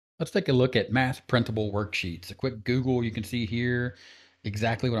Let's take a look at math printable worksheets. A quick Google, you can see here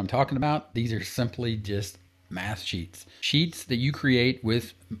exactly what I'm talking about. These are simply just math sheets. Sheets that you create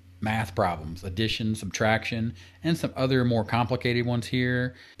with math problems, addition, subtraction, and some other more complicated ones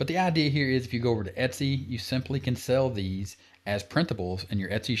here. But the idea here is if you go over to Etsy, you simply can sell these as printables in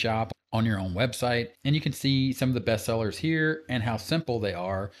your Etsy shop on your own website. And you can see some of the best sellers here and how simple they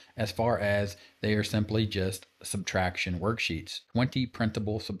are as far as they are simply just subtraction worksheets, 20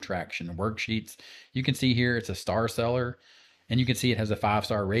 printable subtraction worksheets. You can see here it's a star seller. And you can see it has a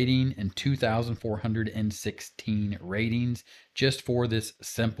 5-star rating and 2,416 ratings just for this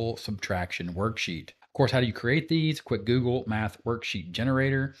simple subtraction worksheet. Of course, how do you create these? Quick Google math worksheet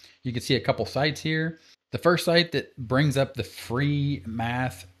generator. You can see a couple sites here. The first site that brings up the free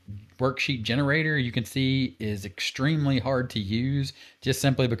math worksheet generator, you can see is extremely hard to use just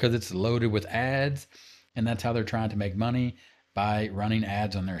simply because it's loaded with ads. And that's how they're trying to make money, by running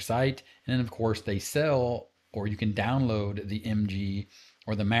ads on their site. And then of course they sell, or you can download the MG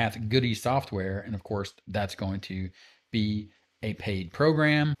or the Math Goody software. And of course, that's going to be a paid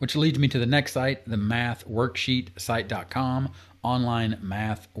program, which leads me to the next site, the mathworksheetsite.com, online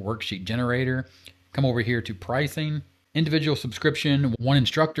math worksheet generator. Come over here to pricing, individual subscription, one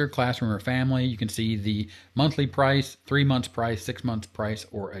instructor, classroom, or family. You can see the monthly price, 3 months price, 6 months price,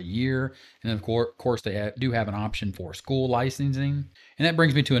 or a year. And then of course they do have an option for school licensing. And that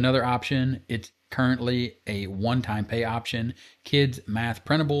brings me to another option. It's currently a one-time pay option, Kidz Math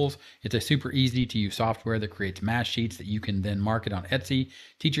Printables. It's a super easy to use software that creates math sheets that you can then market on Etsy,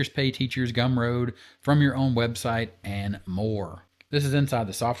 Teachers Pay Teachers, Gumroad, from your own website, and more. This is inside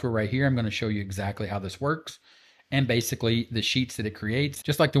the software right here. I'm going to show you exactly how this works, and basically the sheets that it creates,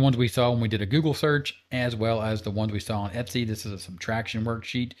 just like the ones we saw when we did a Google search, as well as the ones we saw on Etsy. This is a subtraction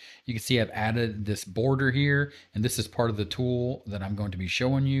worksheet. You can see I've added this border here, and this is part of the tool that I'm going to be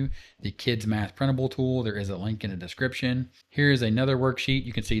showing you, the Kidz Math Printable tool. There is a link in the description. Here is another worksheet.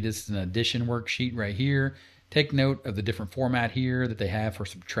 You can see this is an addition worksheet right here. Take note of the different format here that they have for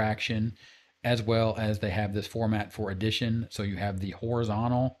subtraction, as well as they have this format for addition. So you have the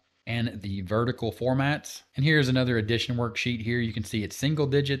horizontal and the vertical formats. And here's another addition worksheet here. You can see it's single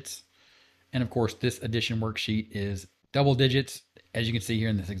digits. And of course, this addition worksheet is double digits. As you can see here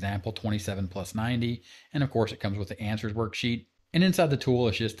in this example, 27 plus 90. And of course, it comes with the answers worksheet. And inside the tool,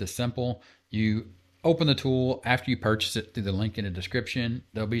 it's just as simple. You open the tool after you purchase it through the link in the description.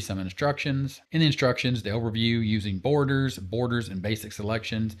 There'll be some instructions. In the instructions, they'll review using borders and basic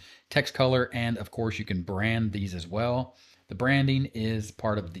selections, text color, and of course, you can brand these as well. The branding is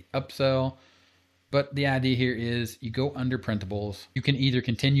part of the upsell, but the idea here is you go under printables. You can either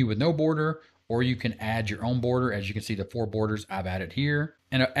continue with no border, or you can add your own border. As you can see, the 4 borders I've added here.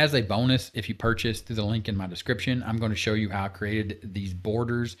 And as a bonus, if you purchase through the link in my description, I'm going to show you how I created these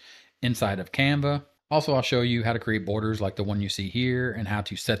borders inside of Canva. Also, I'll show you how to create borders like the one you see here and how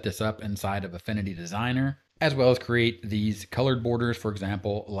to set this up inside of Affinity Designer, as well as create these colored borders, for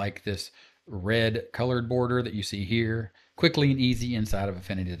example, like this red colored border that you see here, quickly and easy inside of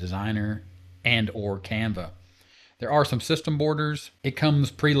Affinity Designer and or Canva. There are some system borders. It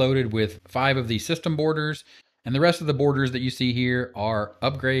comes preloaded with 5 of these system borders, and the rest of the borders that you see here are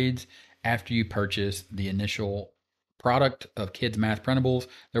upgrades after you purchase the initial product of Kidz Math Printables.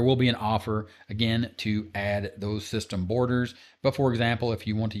 There will be an offer again to add those system borders. But for example, if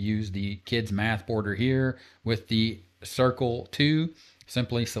you want to use the Kidz Math border here with the circle 2,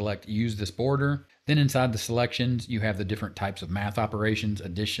 simply select use this border. Then inside the selections, you have the different types of math operations: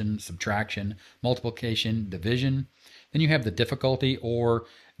 addition, subtraction, multiplication, division. Then you have the difficulty, or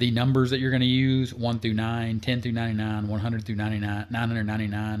the numbers that you're going to use: 1 through 9, 10 through 99, 100 through 99,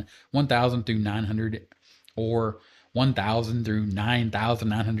 999, 1000 through 900, or 1000 through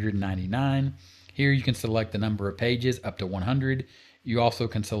 9999. Here you can select the number of pages up to 100. You also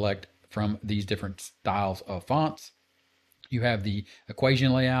can select from these different styles of fonts. You have the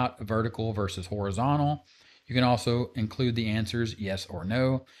equation layout, vertical versus horizontal. You can also include the answers, yes or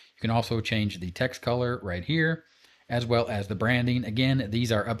no. You can also change the text color right here, as well as the branding. Again,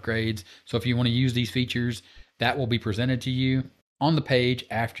 these are upgrades. So if you want to use these features, that will be presented to you on the page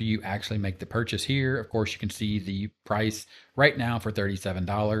after you actually make the purchase here. Of course, you can see the price right now for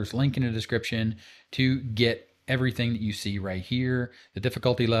 $37. Link in the description to get everything that you see right here, the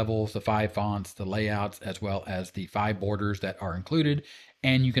difficulty levels, the 5 fonts, the layouts, as well as the 5 borders that are included.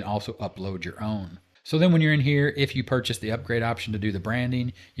 And you can also upload your own. So then when you're in here, if you purchase the upgrade option to do the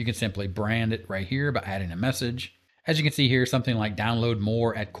branding, you can simply brand it right here by adding a message. As you can see here, something like download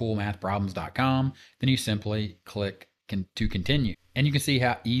more at coolmathproblems.com. Then you simply click to continue. And you can see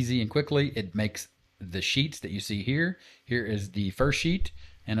how easy and quickly it makes the sheets that you see here. Here is the first sheet.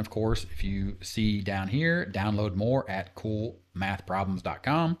 And of course, if you see down here, download more at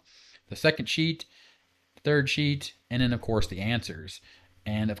coolmathproblems.com. The second sheet, third sheet, and then of course the answers.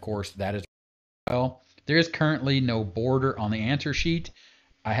 And of course that is, well, there is currently no border on the answer sheet.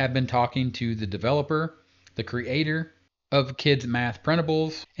 I have been talking to the developer, the creator of Kidz Math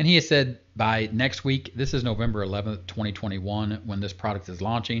Printables, and he has said by next week, this is November 11th, 2021, when this product is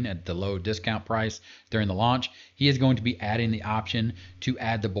launching at the low discount price during the launch, he is going to be adding the option to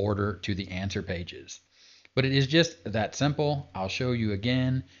add the border to the answer pages. But it is just that simple. I'll show you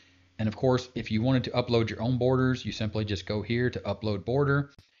again. And of course, if you wanted to upload your own borders, you simply just go here to upload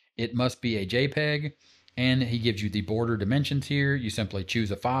border. It must be a JPEG, and he gives you the border dimensions here. You simply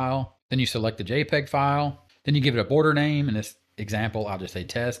choose a file, then you select the JPEG file, then you give it a border name. In this example, I'll just say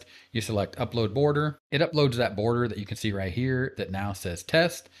test. You select upload border. It uploads that border that you can see right here that now says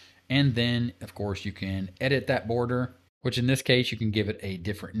test. And then of course you can edit that border, which in this case you can give it a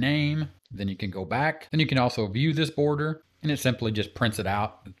different name. Then you can go back. Then you can also view this border, and it simply just prints it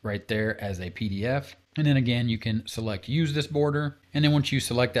out right there as a PDF. And then again, you can select use this border. And then once you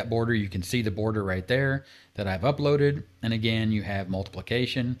select that border, you can see the border right there that I've uploaded. And again, you have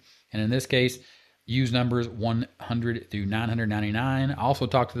multiplication. And in this case, use numbers 100 through 999. I also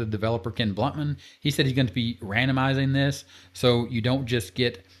talked to the developer, Ken Bluntman. He said he's going to be randomizing this, so you don't just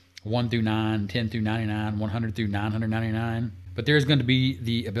get 1 through 9, 10 through 99, 100 through 999. But there's going to be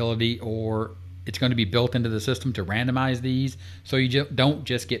the ability, or it's going to be built into the system to randomize these. So you don't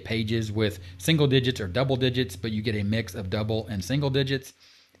just get pages with single digits or double digits, but you get a mix of double and single digits.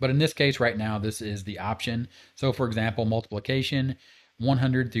 But in this case right now, this is the option. So for example, multiplication,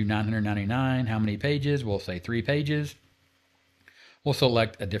 100 through 999, how many pages? We'll say 3 pages. We'll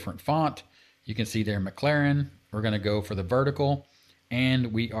select a different font. You can see there McLaren. We're going to go for the vertical,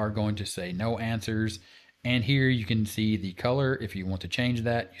 and we are going to say no answers. And here you can see the color. If you want to change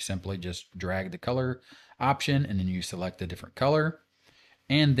that, you simply just drag the color option and then you select a different color.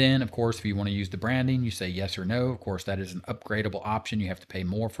 And then of course, if you want to use the branding, you say yes or no. Of course, that is an upgradable option. You have to pay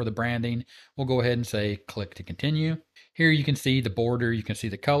more for the branding. We'll go ahead and say click to continue. Here you can see the border, you can see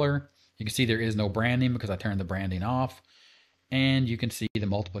the color. You can see there is no branding because I turned the branding off. And you can see the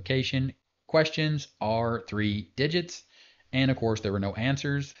multiplication questions are 3 digits. And of course, there were no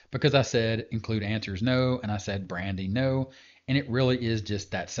answers because I said include answers no, and I said branding no. And it really is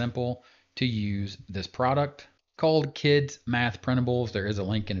just that simple to use this product called Kidz Math Printables. There is a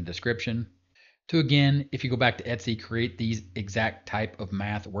link in the description. To again, if you go back to Etsy, create these exact type of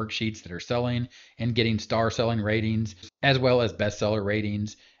math worksheets that are selling and getting star selling ratings as well as bestseller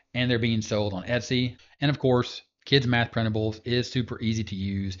ratings, and they're being sold on Etsy. And of course, Kidz Math Printables is super easy to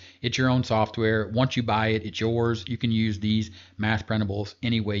use. It's your own software. Once you buy it, it's yours. You can use these math printables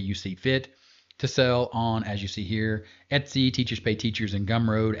any way you see fit to sell on, as you see here, Etsy, Teachers Pay Teachers, and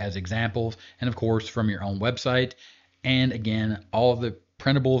Gumroad as examples, and of course from your own website. And again, all of the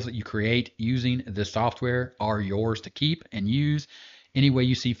printables that you create using this software are yours to keep and use any way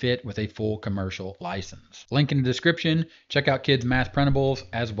you see fit with a full commercial license. Link in the description. Check out Kidz Math Printables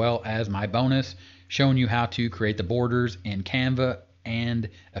as well as my bonus showing you how to create the borders in Canva and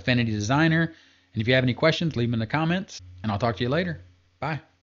Affinity Designer. And if you have any questions, leave them in the comments, and I'll talk to you later. Bye.